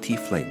even a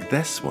motif like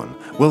this one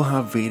will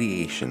have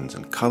variations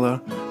in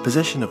colour,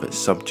 position of its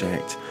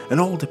subject, and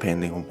all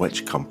depending on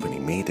which company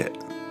made it.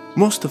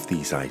 Most of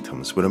these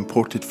items were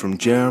imported from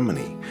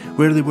Germany,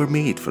 where they were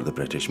made for the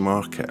British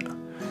market.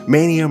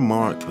 Many are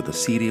marked with a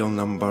serial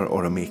number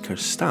or a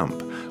maker's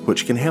stamp,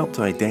 which can help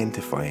to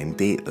identify and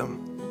date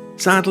them.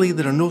 Sadly,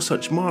 there are no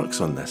such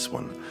marks on this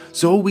one,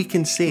 so all we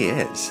can say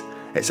is,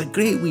 it's a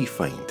great wee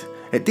find.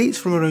 It dates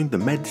from around the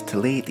mid to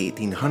late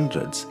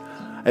 1800s.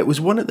 It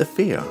was won at the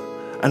fair,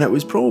 and it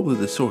was probably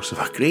the source of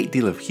a great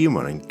deal of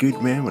humour and good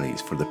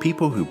memories for the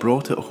people who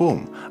brought it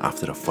home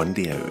after a fun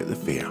day out at the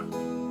fair.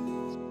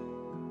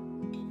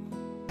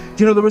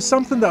 You know, there was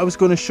something that I was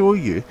going to show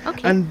you,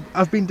 and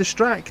I've been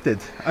distracted.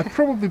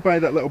 Probably by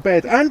that little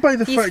bed, and by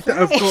the fact that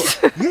I've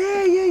got...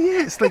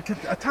 Yeah, it's like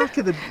Attack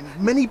of the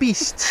Mini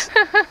Beasts.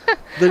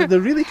 they're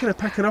really kind of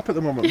picking up at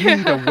the moment. We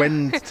need a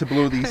wind to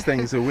blow these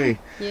things away.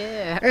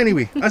 Yeah.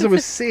 Anyway, as I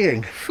was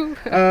saying,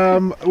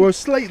 we're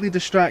slightly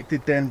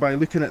distracted then by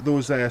looking at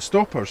those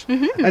stoppers,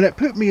 and it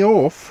put me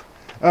off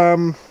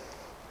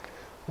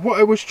what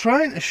I was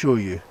trying to show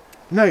you.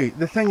 Now,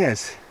 the thing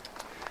is,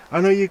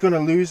 I know you're going to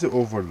lose it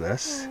over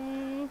this.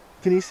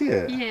 Can you see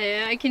it?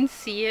 Yeah, I can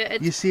see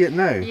it. You see it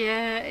now?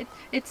 Yeah,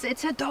 it's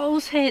a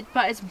doll's head,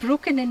 but it's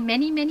broken in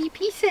many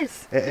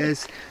pieces. It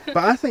is. But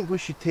I think we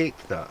should take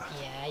that.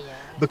 Yeah.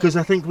 Because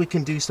I think we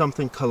can do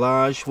something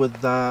collage with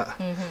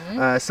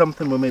that.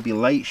 Something with maybe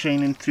light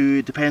shining through.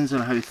 It depends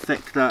on how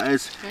thick that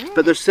is.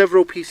 But there's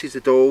several pieces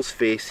of doll's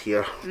face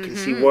here. You can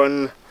see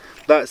one.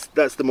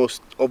 That's the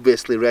most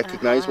obviously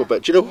recognisable,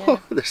 but do you know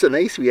what? There's a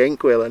nice wee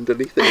inkwell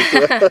underneath it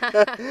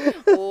as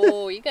well.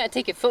 Oh, you gotta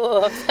take a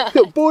photo of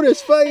that.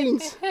 Bonus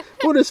finds!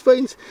 Bonus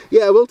finds!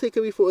 Yeah, I will take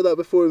a wee photo of that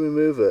before we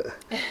move it.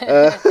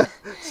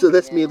 So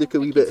this may look a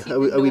wee bit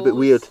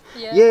weird.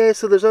 Yeah,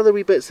 so there's other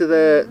wee bits of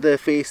the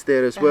face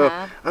there as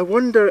well. I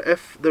wonder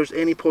if there's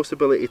any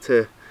possibility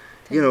to,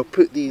 you know,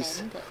 put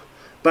these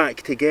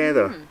back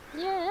together.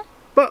 Yeah.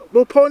 But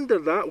we'll ponder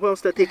that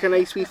whilst I take a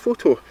nice wee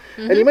photo.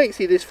 And you might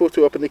see this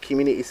photo up in the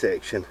community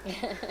section.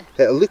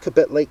 It'll look a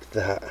bit like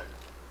that.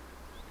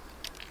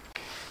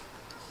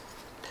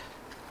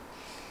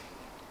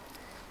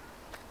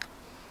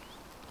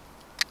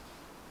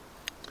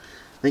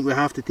 I think we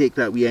have to take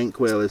that wee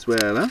inkwell as well,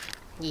 huh?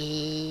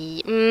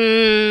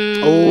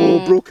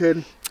 Oh,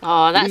 broken.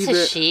 Oh, that's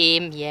a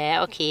shame.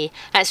 Yeah, okay.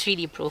 That's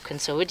really broken,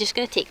 so we're just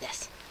going to take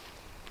this.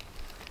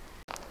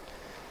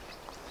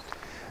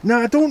 Now,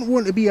 I don't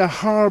want to be a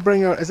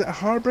harbinger. Is it a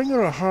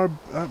harbinger or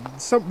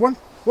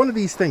one of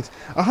these things?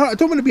 I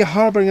don't want to be a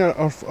harbinger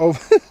of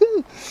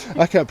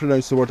I can't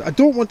pronounce the word. I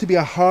don't want to be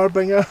a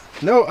harbinger.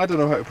 No, I don't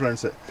know how to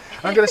pronounce it.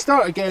 I'm going to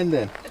start again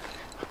then.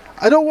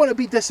 I don't want to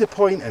be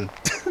disappointing.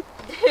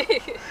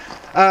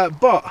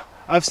 But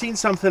I've seen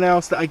something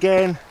else that,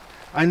 again,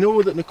 I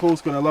know that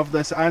Nicole's going to love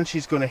this and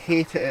she's going to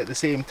hate it at the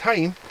same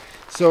time.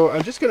 So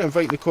I'm just going to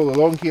invite Nicole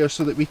along here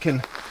so that we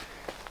can,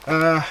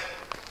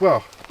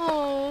 well...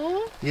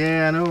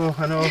 Yeah,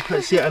 I know.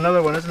 It's yet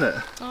another one, isn't it?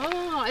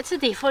 Oh, it's a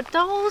day for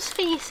dolls'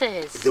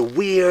 faces. The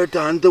weird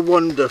and the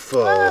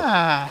wonderful.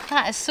 Ah,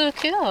 that is so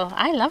cool.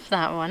 I love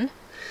that one.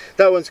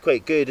 That one's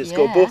quite good. It's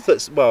got both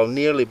its, well,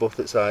 nearly both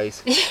its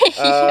eyes.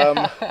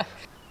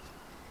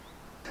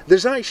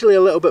 There's actually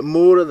a little bit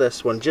more of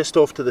this one just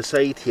off to the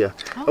side here.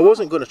 I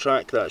wasn't going to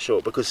track that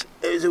shot because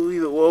it was a wee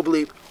bit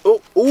wobbly.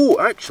 Oh,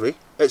 actually,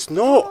 it's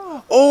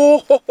not.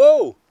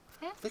 Oh.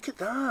 Look at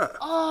that.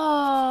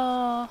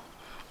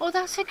 Oh,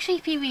 that's a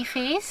creepy wee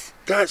face.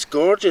 That's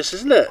gorgeous,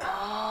 isn't it?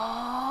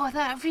 Oh,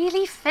 that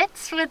really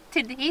fits with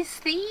today's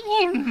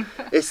theme.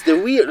 It's the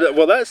weird,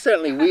 well, that's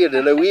certainly weird,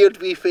 and a weird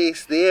wee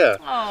face there.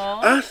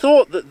 Aww. I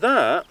thought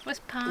that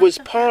was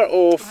part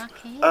of,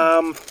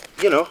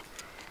 you know,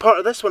 part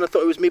of this one. I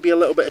thought it was maybe a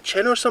little bit of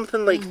chin or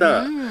something like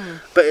that.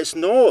 But it's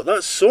not.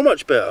 That's so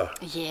much better.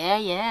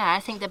 Yeah. I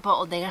think the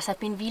Bottlediggers have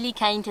been really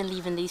kind in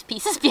leaving these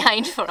pieces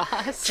behind for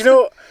us. Do you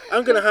know,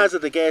 I'm going to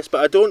hazard a guess, but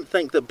I don't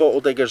think that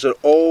Bottlediggers are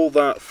all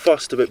that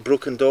fussed about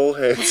broken doll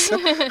heads.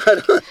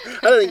 I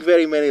don't think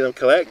very many of them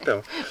collect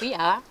them. We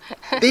are.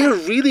 They're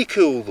really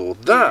cool though.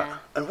 That,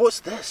 and what's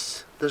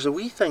this? There's a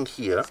wee thing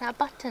here. Is that a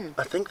button?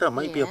 I think that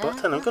might be a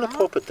button. I'm going to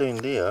pop it down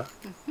there.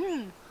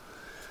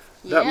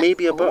 That may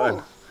be a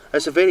button.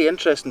 It's a very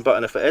interesting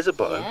button if it is a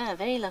button. Yeah,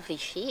 very lovely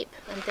shape.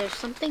 And there's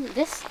something,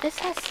 this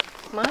has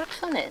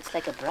marks on it. It's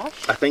like a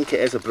brush. I think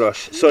it is a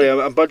brush. Sorry,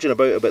 I'm budging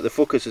about a bit. The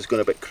focus is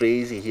going a bit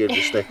crazy here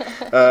just now.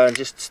 And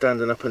just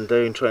standing up and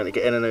down trying to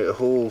get in and out of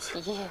holes.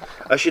 Yeah.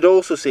 I should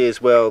also say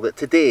as well that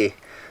today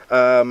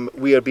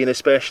we are being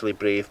especially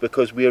brave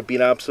because we are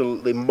being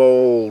absolutely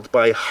mauled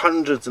by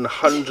hundreds and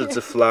hundreds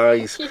of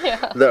flies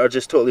that are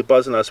just totally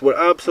buzzing us. We're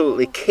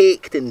absolutely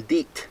caked in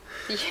DEET.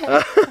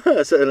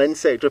 It's an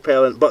insect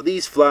repellent, but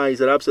these flies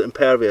are absolutely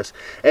impervious.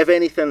 If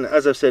anything,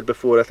 as I've said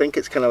before, I think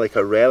it's kind of like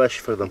a relish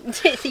for them.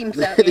 It seems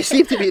that way. They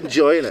seem to be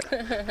enjoying it.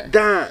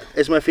 That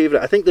is my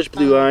favourite. I think there's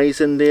blue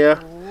eyes in there.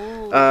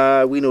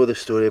 We know the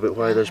story about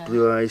why there's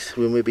blue eyes.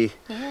 We'll maybe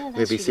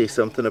say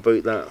something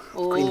about that.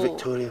 Queen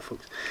Victoria,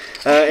 folks.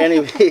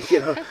 Anyway, you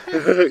know,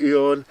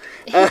 yawn.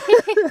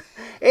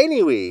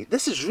 Anyway,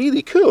 this is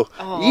really cool.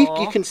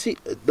 You can see.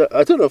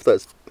 I don't know if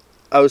that's.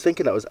 I was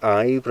thinking that was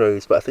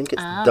eyebrows, but I think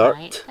it's dirt.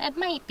 Right. It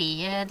might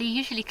be, yeah. They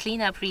usually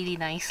clean up really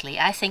nicely.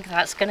 I think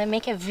that's going to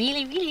make a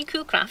really, really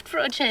cool craft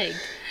project.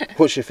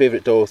 What's your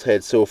favourite doll's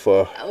head so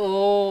far?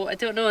 Oh, I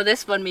don't know.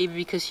 This one maybe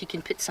because you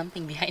can put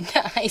something behind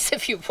the eyes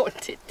if you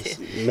wanted to.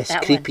 Miss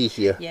Creepy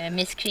here. Yeah,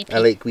 Miss Creepy. I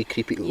like wee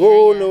creepy.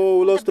 Oh no,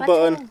 we lost the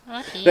button.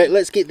 Okay. Right,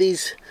 let's get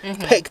these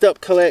picked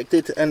up,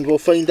 collected, and we'll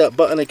find that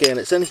button again.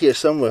 It's in here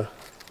somewhere.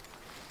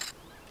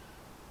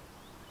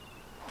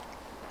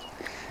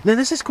 Now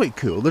this is quite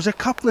cool. There's a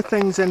couple of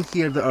things in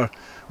here that are,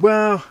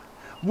 well,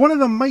 one of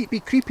them might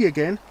be creepy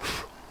again.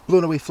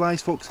 Blown away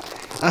flies, folks.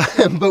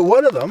 But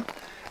one of them,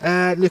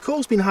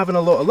 Nicole's been having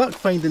a lot of luck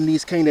finding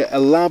these kind of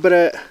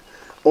elaborate,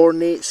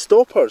 ornate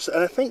stoppers.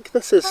 And I think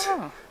this is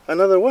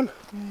Another one.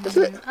 Is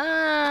it?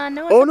 Ah,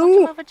 no, it's Oh, the no.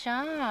 bottom of a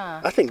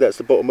jar. I think that's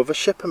the bottom of a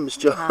Shipham's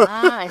jar.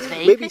 Ah, it's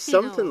very Maybe pretty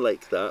something though.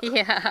 like that.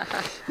 Yeah.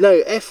 Now,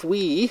 if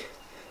we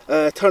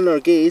turn our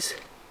gaze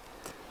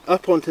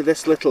up onto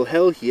this little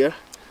hill here,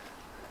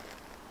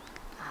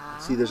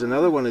 see there's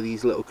another one of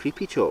these little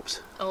creepy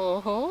chops.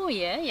 Oh,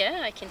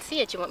 yeah, I can see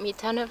it. Do you want me to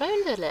turn it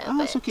around a little Oh, bit?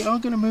 that's okay,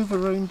 I'm going to move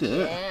around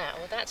it. Yeah,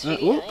 well that's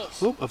really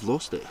nice. Oh, I've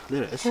lost it.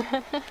 There it is.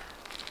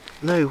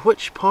 Now,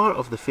 which part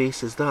of the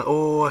face is that?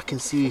 Oh, I can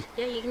see.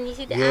 Yeah, you can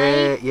see the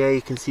eye. Yeah,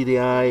 you can see the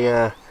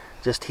eye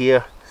just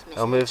here.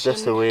 I'll move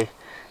this away.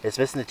 It's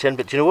missing the chin,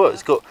 but do you know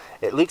what?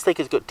 It looks like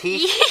it's got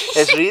teeth.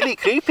 It's really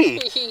creepy.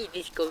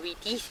 It's got wee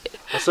teeth.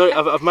 Sorry,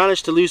 I've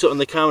managed to lose it on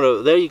the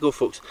camera. There you go,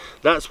 folks.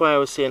 That's why I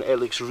was saying it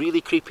looks really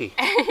creepy.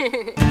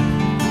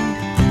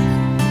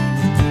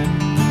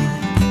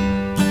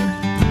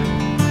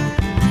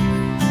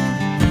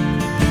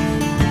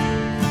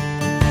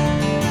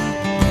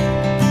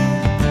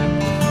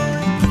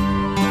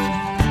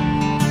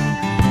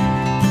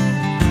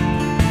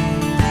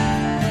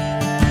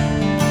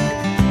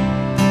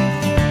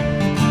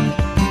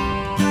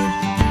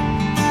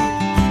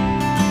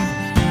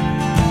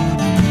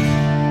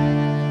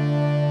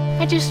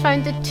 I just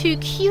found the two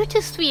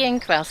cutest wee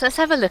inkwells. Let's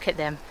have a look at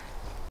them.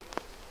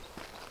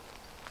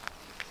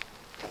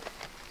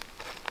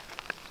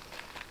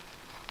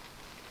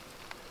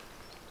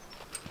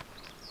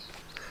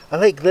 I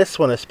like this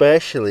one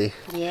especially.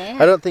 Yeah.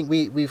 I don't think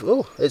we've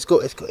it's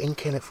got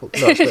ink in it,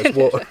 folks. No, it's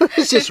water.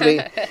 It's just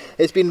rain.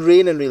 It's been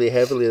raining really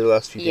heavily the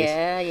last few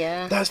days.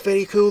 Yeah. That's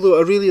very cool though.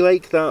 I really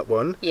like that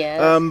one.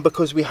 Yeah.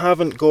 Because we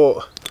haven't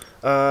got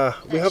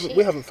we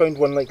haven't found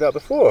one like that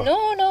before.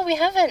 No, we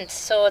haven't.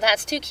 So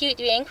that's two cute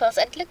wee inkwells.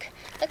 And look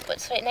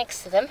what's right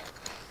next to them.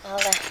 I'll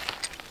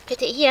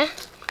put it here.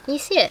 Can you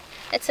see it?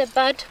 It's a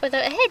bird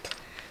without a head.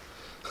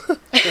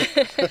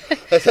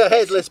 It's a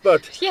headless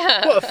bird.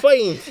 Yeah. What a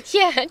find.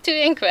 Yeah, two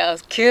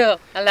inkwells. Cool.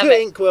 I love Two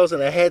it. inkwells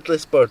and a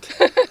headless bird.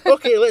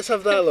 Okay, let's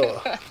have that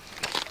lot.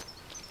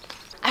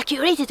 I've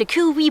curated a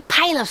cool wee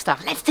pile of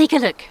stuff. Let's take a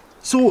look.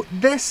 So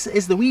this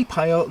is the wee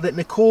pile that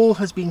Nicole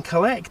has been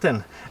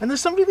collecting, and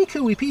there's some really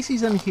cool wee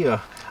pieces in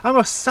here. I'm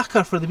a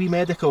sucker for the wee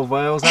medical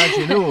vials, as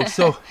you know,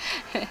 so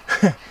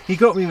you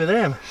got me with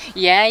them.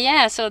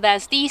 Yeah. So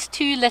there's these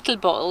two little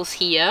bottles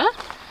here.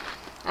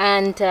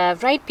 And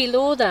right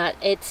below that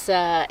it's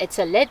a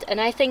lid, and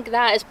I think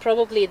that is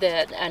probably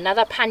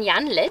another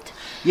panyan lid.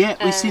 Yeah,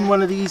 we've seen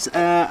one of these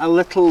a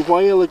little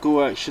while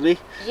ago actually,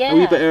 Yeah. a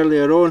wee bit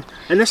earlier on.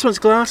 And this one's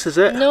glass, is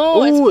it?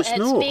 No, it's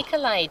not.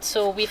 Bakelite.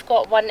 So we've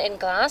got one in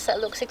glass that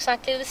looks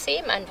exactly the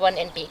same, and one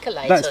in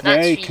Bakelite. That's so that's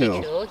very really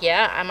cool. cool.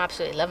 Yeah, I'm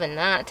absolutely loving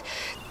that.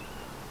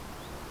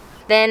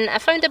 Then I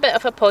found a bit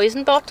of a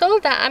poison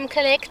bottle that I'm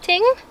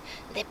collecting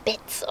the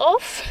bits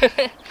of.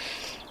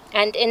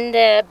 And in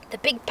the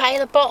big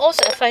pile of bottles,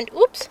 I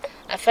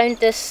found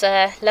this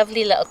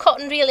lovely little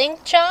cotton reel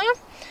ink jar,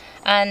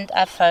 and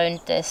I found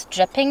this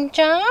dripping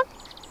jar.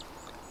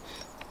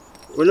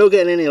 We're not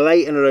getting any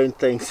lighting around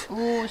things.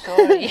 Oh,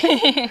 sorry.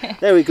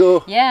 There we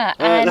go. Yeah,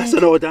 and that's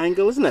an odd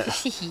angle, isn't it?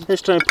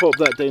 Let's try and pop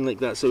that down like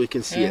that so we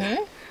can see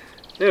it.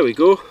 There we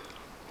go.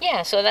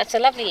 Yeah, so that's a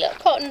lovely little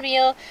cotton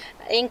reel,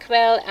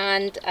 inkwell,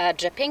 and a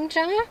dripping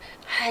jar.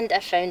 And I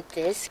found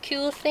this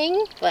cool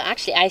thing. Well,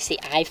 actually, I say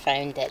I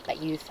found it,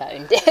 but you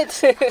found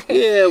it.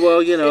 Yeah,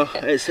 well, you know,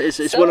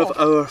 it's one of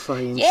our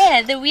finds.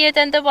 Yeah, the weird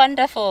and the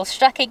wonderful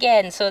struck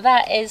again. So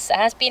that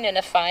has been in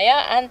a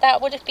fire, and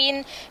that would have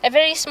been a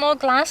very small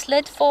glass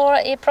lid for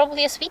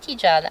probably a sweetie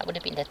jar. That would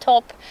have been the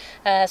top.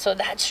 So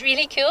that's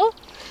really cool.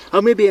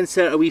 I'll maybe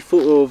insert a wee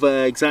photo of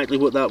exactly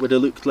what that would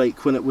have looked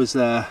like when it was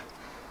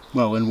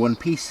well, in one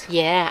piece.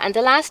 Yeah, and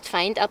the last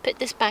find, I'll put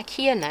this back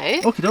here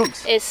now. Okie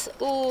dokes. Is,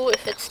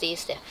 if it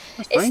stays there.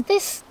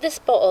 That's This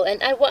bottle,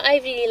 and what I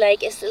really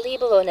like is the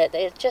label on it.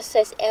 It just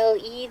says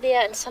LE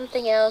there and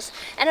something else.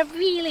 And I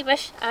really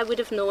wish I would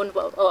have known,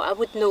 or I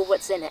would know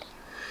what's in it.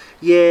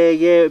 Yeah,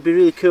 it'd be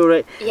really cool,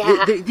 right?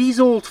 Yeah. These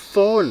old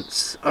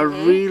fonts are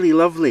really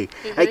lovely.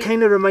 It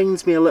kind of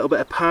reminds me a little bit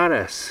of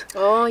Paris.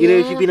 Oh, you know,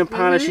 if you've been in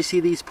Paris, you see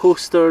these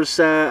posters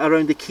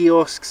around the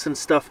kiosks and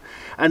stuff,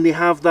 and they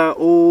have that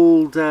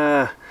old...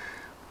 yeah,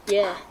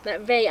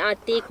 that very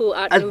Art Deco,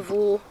 Art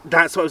Nouveau.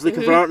 That's what I was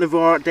looking for, Art Nouveau,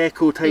 Art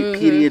Deco type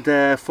period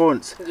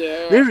fonts.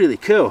 Yeah. They're really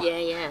cool.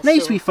 Yeah.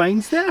 Nice wee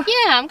finds there.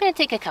 Yeah, I'm going to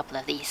take a couple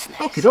of these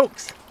now. Okie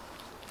dokes.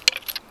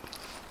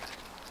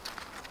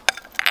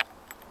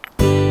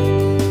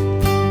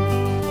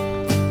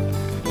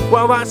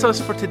 Well, that's us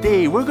for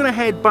today. We're going to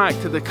head back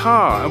to the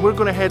car and we're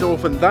going to head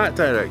off in that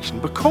direction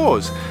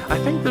because I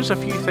think there's a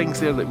few things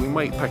there that we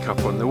might pick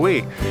up on the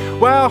way.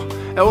 Well,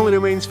 it only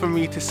remains for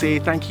me to say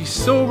thank you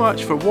so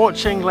much for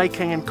watching,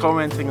 liking and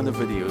commenting on the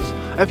videos.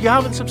 If you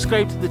haven't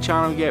subscribed to the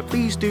channel yet,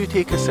 please do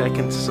take a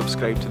second to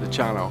subscribe to the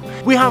channel.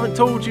 We haven't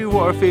told you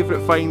what our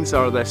favourite finds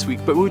are this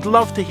week, but we'd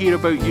love to hear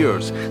about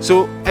yours.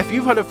 So if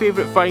you've had a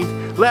favourite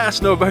find, let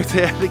us know about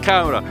it at the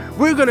camera.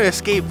 We're going to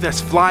escape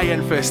this fly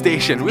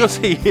infestation. We'll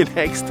see you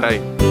next time.